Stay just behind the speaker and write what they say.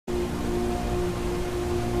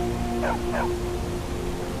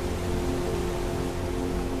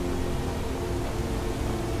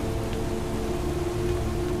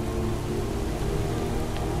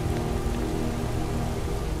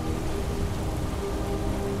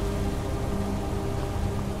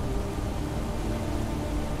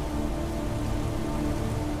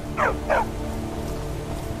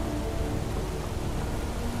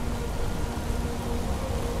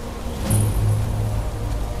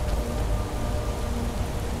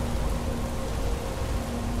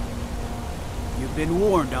You've been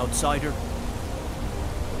warned, outsider.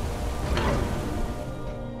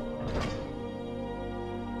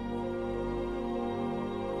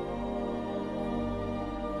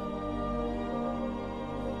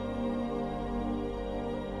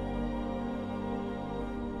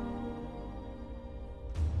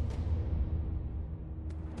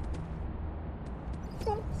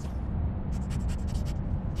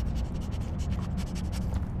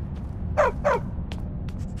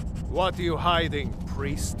 What are you hiding,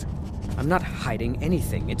 priest? I'm not hiding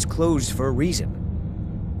anything. It's closed for a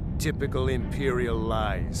reason. Typical Imperial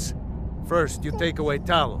lies. First, you take away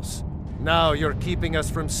Talos. Now you're keeping us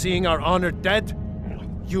from seeing our honored dead?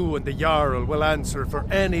 You and the Jarl will answer for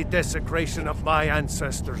any desecration of my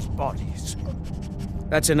ancestors' bodies.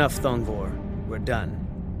 That's enough, Thongvor. We're done.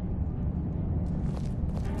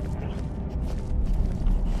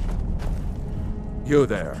 You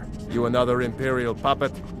there. You another Imperial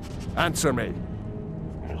puppet? Answer me.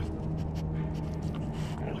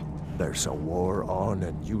 There's a war on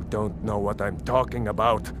and you don't know what I'm talking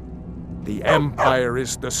about. The Empire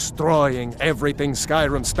is destroying everything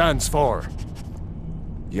Skyrim stands for.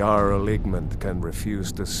 Jarl Igmund can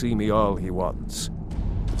refuse to see me all he wants.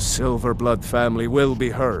 The Silverblood family will be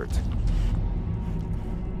heard.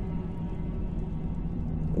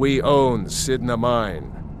 We own Cidhna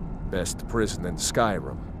Mine, best prison in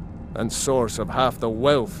Skyrim, and source of half the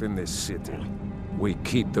wealth in this city. We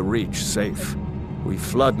keep the Reach safe. We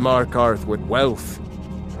flood Markarth with wealth.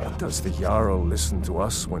 But does the Jarl listen to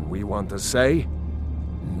us when we want to say?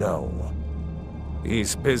 No.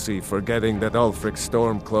 He's busy forgetting that Ulfric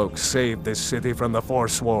Stormcloak saved this city from the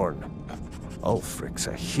Forsworn. Ulfric's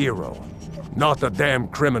a hero, not a damn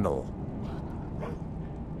criminal.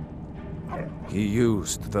 He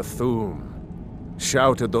used the Thu'um,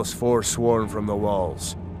 shouted those Forsworn from the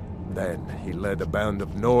walls. Then he led a band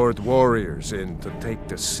of Nord warriors in to take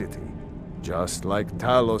the city. Just like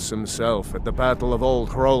Talos himself at the Battle of Old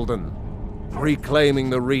Hroldan, reclaiming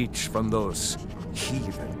the Reach from those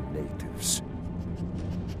heathen natives.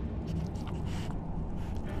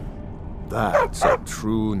 That's a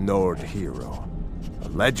true Nord hero. A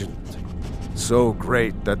legend. So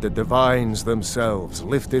great that the Divines themselves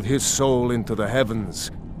lifted his soul into the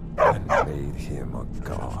heavens and made him a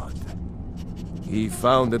god. He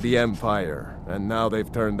founded the Empire, and now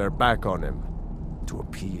they've turned their back on him to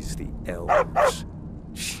appease the elves.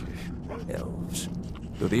 Elves.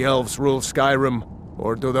 Do the elves rule Skyrim,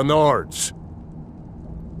 or do the Nords?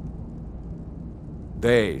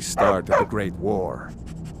 They started the Great War,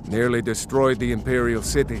 nearly destroyed the Imperial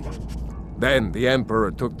city. Then the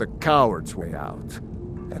Emperor took the coward's way out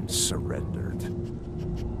and surrendered.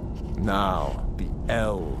 Now the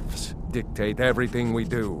elves dictate everything we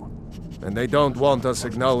do, and they don't want us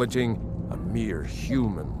acknowledging a mere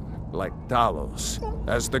human like Talos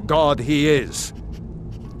as the god he is.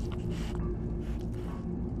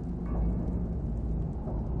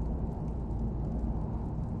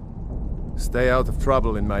 Stay out of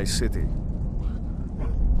trouble in my city.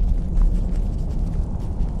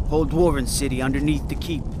 Whole Dwarven city underneath the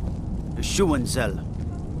keep. The Schuenzell.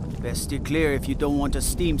 Best steer clear if you don't want a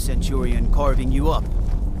steam centurion carving you up.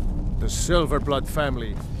 The Silverblood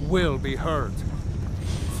family will be heard.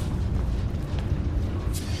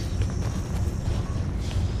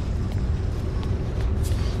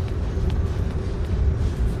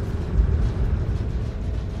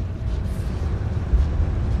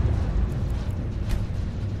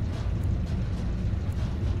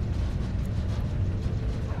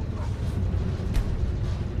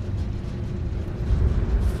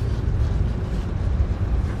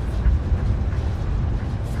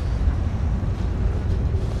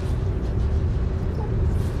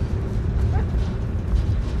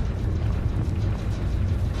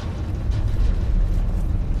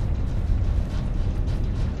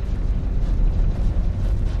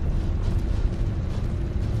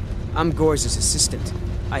 I'm Gor's assistant.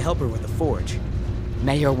 I help her with the forge.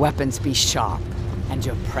 May your weapons be sharp, and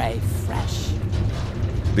your prey fresh.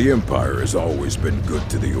 The Empire has always been good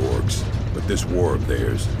to the orcs, but this war of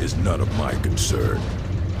theirs is none of my concern.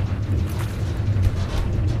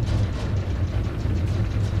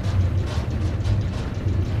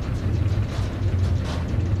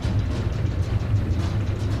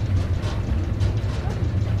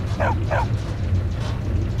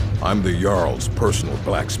 I'm the Jarl's personal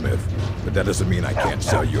blacksmith, but that doesn't mean I can't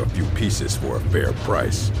sell you a few pieces for a fair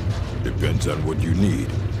price. Depends on what you need.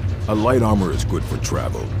 A light armor is good for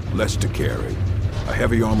travel, less to carry. A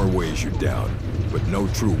heavy armor weighs you down, but no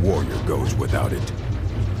true warrior goes without it.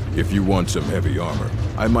 If you want some heavy armor,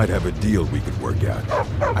 I might have a deal we could work out.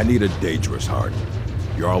 I need a dangerous heart.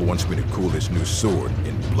 Jarl wants me to cool his new sword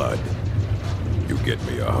in blood. You get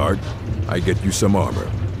me a heart, I get you some armor.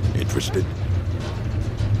 Interested?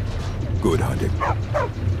 Good hunting.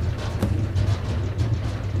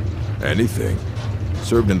 Anything.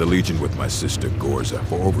 Served in the Legion with my sister Gorza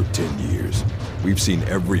for over 10 years. We've seen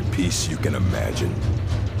every piece you can imagine.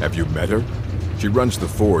 Have you met her? She runs the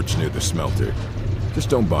forge near the smelter.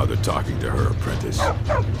 Just don't bother talking to her apprentice.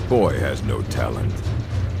 Boy has no talent.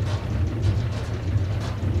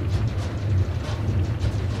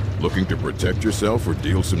 Looking to protect yourself or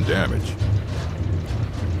deal some damage?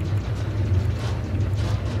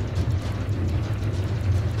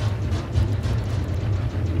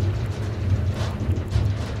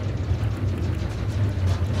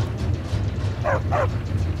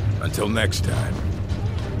 Until next time.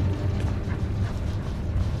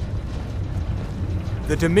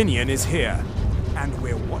 The Dominion is here, and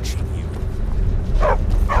we're watching you.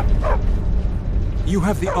 You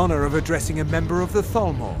have the honor of addressing a member of the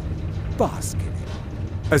Thalmor. Bask in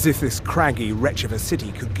it. As if this craggy wretch of a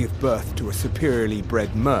city could give birth to a superiorly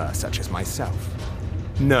bred mer such as myself.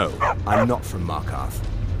 No, I'm not from Markarth.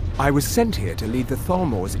 I was sent here to lead the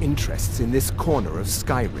Thalmor's interests in this corner of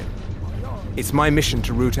Skyrim. It's my mission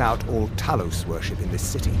to root out all Talos worship in this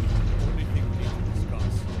city.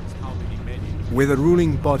 We're the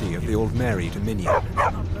ruling body of the Aldmeri Dominion,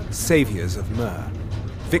 saviors of Mer,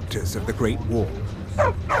 victors of the Great War.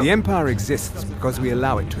 The Empire exists because we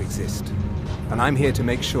allow it to exist, and I'm here to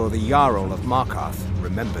make sure the Jarl of Markarth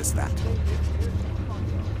remembers that.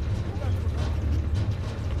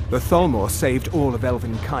 The Thalmor saved all of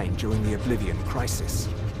Elvenkind during the Oblivion Crisis.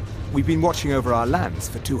 We've been watching over our lands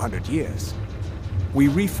for 200 years. We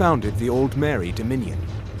refounded the Aldmeri Dominion,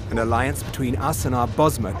 an alliance between us and our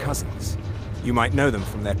Bosmer cousins. You might know them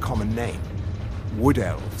from their common name, Wood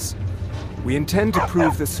Elves. We intend to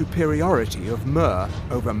prove the superiority of Mer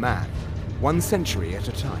over man, 1 century at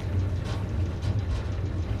a time.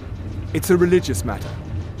 It's a religious matter.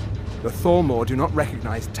 The Thalmor do not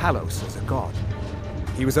recognize Talos as a god.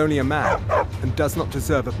 He was only a man, and does not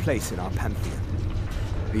deserve a place in our pantheon.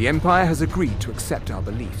 The Empire has agreed to accept our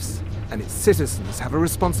beliefs, and its citizens have a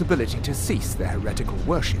responsibility to cease their heretical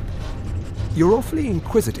worship. You're awfully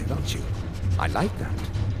inquisitive, aren't you? I like that.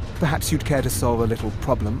 Perhaps you'd care to solve a little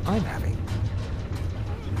problem I'm having.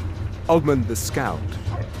 Ogmund the Scowled.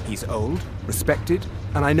 He's old, respected,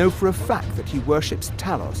 and I know for a fact that he worships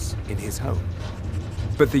Talos in his home.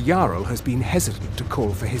 But the Jarl has been hesitant to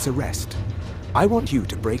call for his arrest. I want you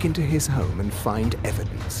to break into his home and find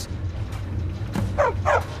evidence.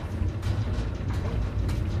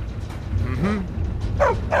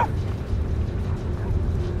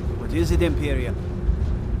 What is it, Imperium?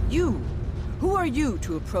 You! Who are you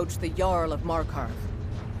to approach the Jarl of Markarth?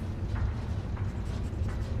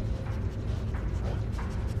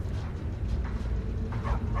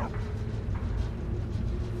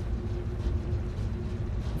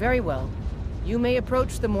 Very well. You may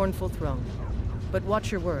approach the mournful throne, but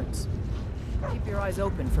watch your words. Keep your eyes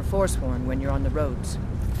open for Forsworn when you're on the roads.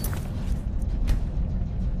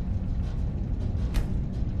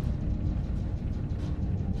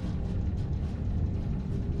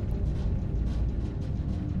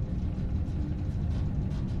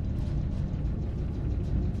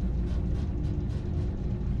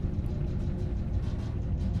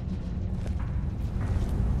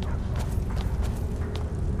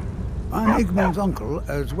 I'm Igmund's uncle,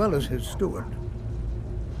 as well as his steward.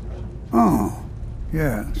 Oh,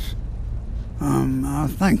 yes.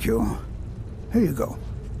 Thank you. Here you go.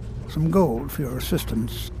 Some gold for your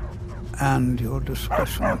assistance and your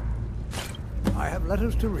discretion. I have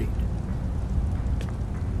letters to read.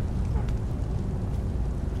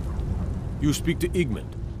 You speak to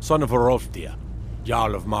Igmund, son of Hrolfdir,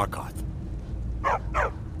 Jarl of Markarth.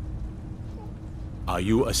 Are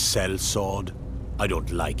you a sellsword? I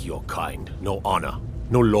don't like your kind. No honor,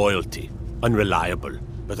 no loyalty, unreliable.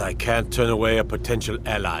 But I can't turn away a potential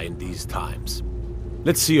ally in these times.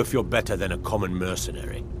 Let's see if you're better than a common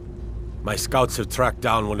mercenary. My scouts have tracked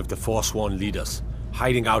down one of the Forsworn leaders,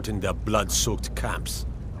 hiding out in their blood-soaked camps.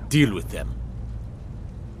 Deal with them.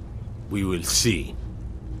 We will see.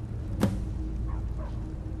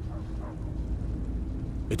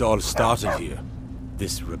 It all started here,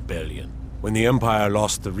 this rebellion. When the Empire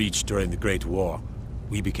lost the Reach during the Great War,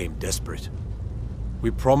 we became desperate. We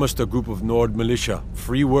promised a group of Nord militia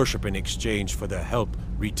free worship in exchange for their help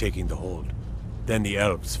retaking the hold. Then the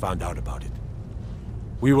elves found out about it.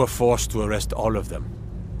 We were forced to arrest all of them.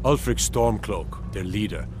 Ulfric Stormcloak, their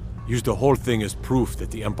leader, used the whole thing as proof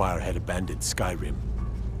that the Empire had abandoned Skyrim.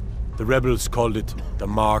 The rebels called it the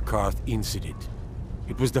Markarth Incident.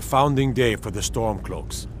 It was the founding day for the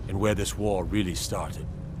Stormcloaks, and where this war really started.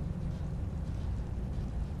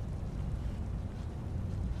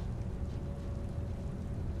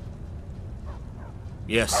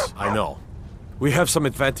 Yes, I know. We have some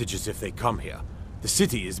advantages if they come here. The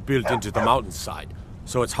city is built into the mountainside,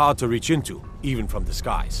 so it's hard to reach into, even from the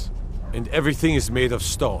skies. And everything is made of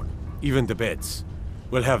stone, even the beds.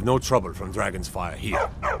 We'll have no trouble from Dragon's Fire here.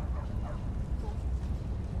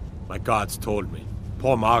 My guards told me.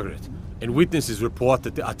 Poor Margaret. And witnesses report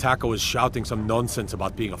that the attacker was shouting some nonsense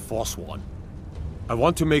about being a Forsworn. I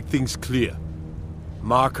want to make things clear.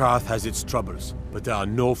 Markarth has its troubles, but there are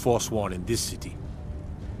no Forsworn in this city.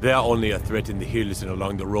 They are only a threat in the hills and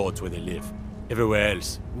along the roads where they live. Everywhere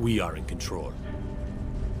else, we are in control.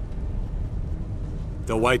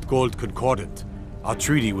 The White Gold Concordant, our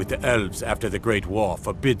treaty with the elves after the Great War,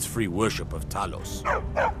 forbids free worship of Talos.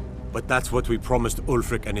 But that's what we promised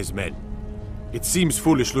Ulfric and his men. It seems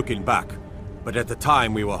foolish looking back, but at the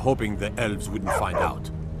time we were hoping the elves wouldn't find out.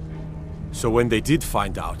 So when they did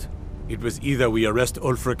find out, it was either we arrest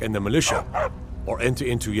Ulfric and the militia, or enter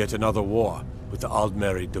into yet another war with the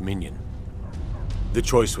Aldmeri Dominion. The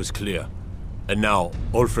choice was clear, and now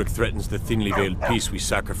Ulfric threatens the thinly veiled peace we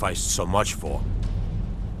sacrificed so much for.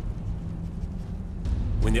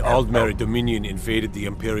 When the Aldmeri Dominion invaded the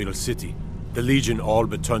Imperial City, the Legion all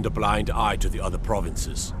but turned a blind eye to the other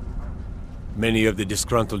provinces. Many of the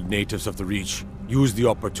disgruntled natives of the Reach used the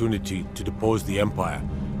opportunity to depose the Empire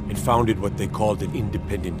and founded what they called an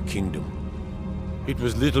independent kingdom. It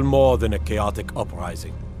was little more than a chaotic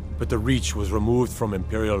uprising, but the Reach was removed from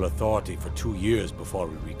Imperial authority for 2 years before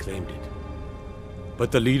we reclaimed it.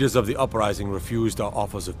 But the leaders of the uprising refused our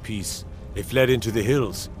offers of peace. They fled into the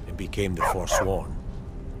hills and became the Forsworn.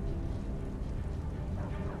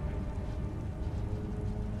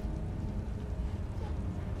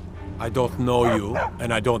 I don't know you,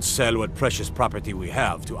 and I don't sell what precious property we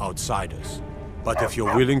have to outsiders. But if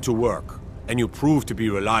you're willing to work, and you prove to be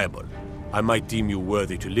reliable, I might deem you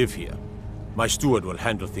worthy to live here. My steward will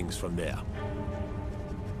handle things from there.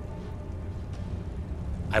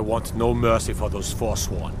 I want no mercy for those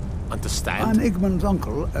Forsworn. Understand? I'm Igmund's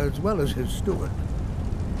uncle, as well as his steward.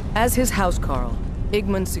 As his housecarl,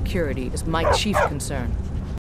 Igmund's security is my chief concern.